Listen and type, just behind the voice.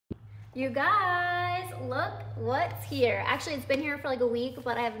You guys, look what's here. Actually, it's been here for like a week,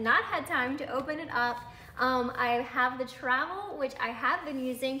 but I have not had time to open it up. I have the travel, which I have been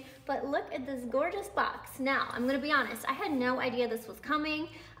using, but look at this gorgeous box. Now, I'm gonna be honest, I had no idea this was coming.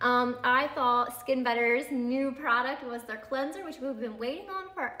 I thought Skinbetter's new product was their cleanser, which we've been waiting on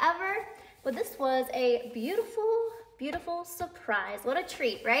forever, but this was a beautiful, beautiful surprise. What a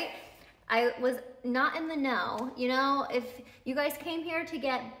treat, right? I was not in the know. You know, if you guys came here to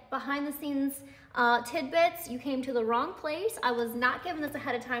get behind the scenes tidbits, you came to the wrong place. I was not given this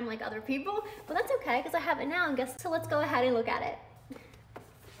ahead of time like other people, but that's okay because I have it now, and so let's go ahead and look at it.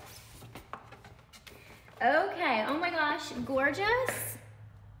 Okay, oh my gosh, gorgeous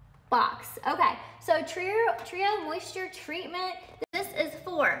box. Okay, so Trio Moisture Treatment. This is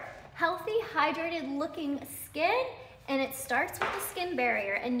for healthy, hydrated looking skin. And it starts with the skin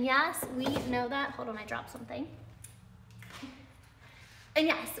barrier. And yes, we know that. Hold on, I dropped something. And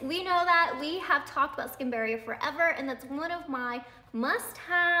yes, we know that. We have talked about skin barrier forever, and that's one of my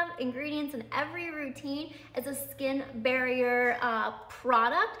must-have ingredients in every routine is a skin barrier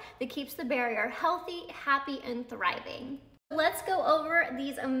product that keeps the barrier healthy, happy, and thriving. Let's go over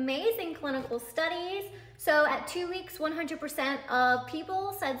these amazing clinical studies. So at 2 weeks, 100% of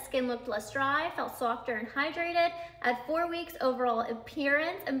people said skin looked less dry, felt softer and hydrated. At 4 weeks, overall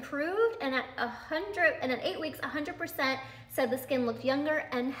appearance improved, and at 8 weeks, 100% said the skin looked younger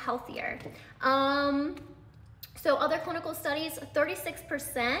and healthier. So other clinical studies,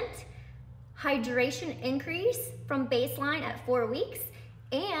 36% hydration increase from baseline at 4 weeks,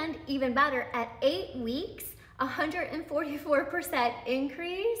 and even better, at 8 weeks, 144%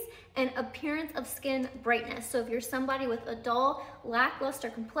 increase in appearance of skin brightness. So if you're somebody with a dull, lackluster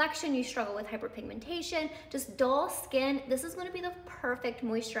complexion, you struggle with hyperpigmentation, just dull skin, this is gonna be the perfect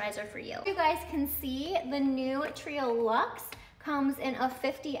moisturizer for you. You guys can see the new Trio Luxe comes in a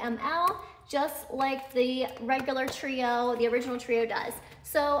 50 ml, just like the regular Trio, the original Trio does.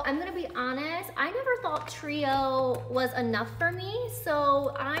 So I'm gonna be honest, I never thought Trio was enough for me,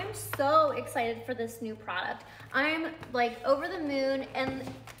 so I'm so excited for this new product. I'm like over the moon, and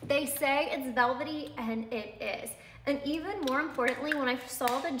they say it's velvety, and it is. And even more importantly, when I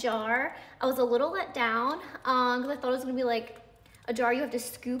saw the jar, I was a little let down because I thought it was gonna be like a jar you have to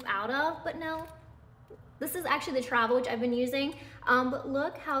scoop out of, but no. This is actually the travel, which I've been using, but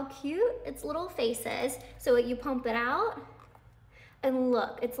look how cute its little face is. So you pump it out, and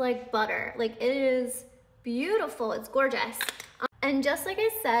look, it's like butter. Like, it is beautiful, it's gorgeous. And just like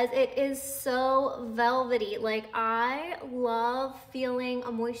it says, it is so velvety. Like, I love feeling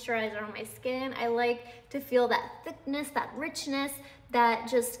a moisturizer on my skin. I like to feel that thickness, that richness, that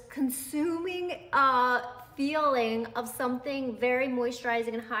just consuming feeling of something very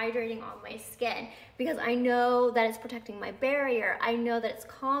moisturizing and hydrating on my skin, because I know that it's protecting my barrier. I know that it's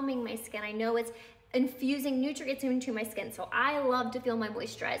calming my skin. I know it's infusing nutrients into my skin. So I love to feel my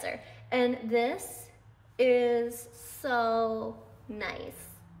moisturizer. And this is so nice.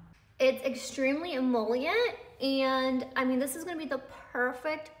 It's extremely emollient, and I mean, this is gonna be the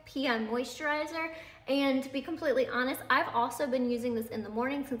perfect PM moisturizer. And to be completely honest, I've also been using this in the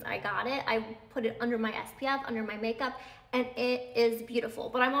morning since I got it. I put it under my SPF, under my makeup, and it is beautiful.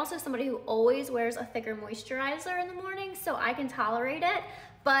 But I'm also somebody who always wears a thicker moisturizer in the morning, so I can tolerate it.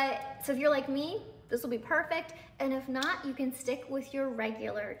 But, so if you're like me, this will be perfect. And if not, you can stick with your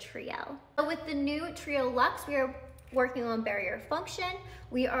regular Trio. So with the new Trio Luxe, we are working on barrier function,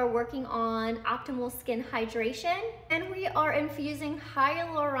 we are working on optimal skin hydration, and we are infusing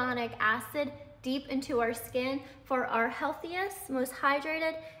hyaluronic acid deep into our skin for our healthiest, most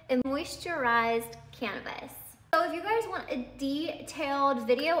hydrated, and moisturized cannabis. So if you guys want a detailed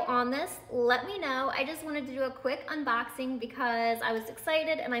video on this, let me know. I just wanted to do a quick unboxing because I was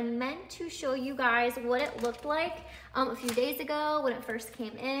excited, and I meant to show you guys what it looked like a few days ago when it first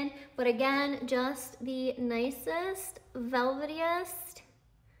came in. But again, just the nicest, velvetiest,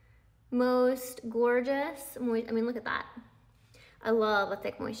 most gorgeous, I mean, look at that. I love a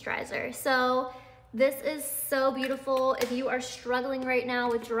thick moisturizer. So this is so beautiful. If you are struggling right now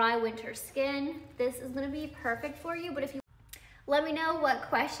with dry winter skin, this is gonna be perfect for you. But if you let me know what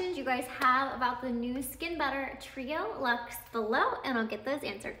questions you guys have about the new Skinbetter Trio Luxe below, and I'll get those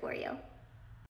answered for you.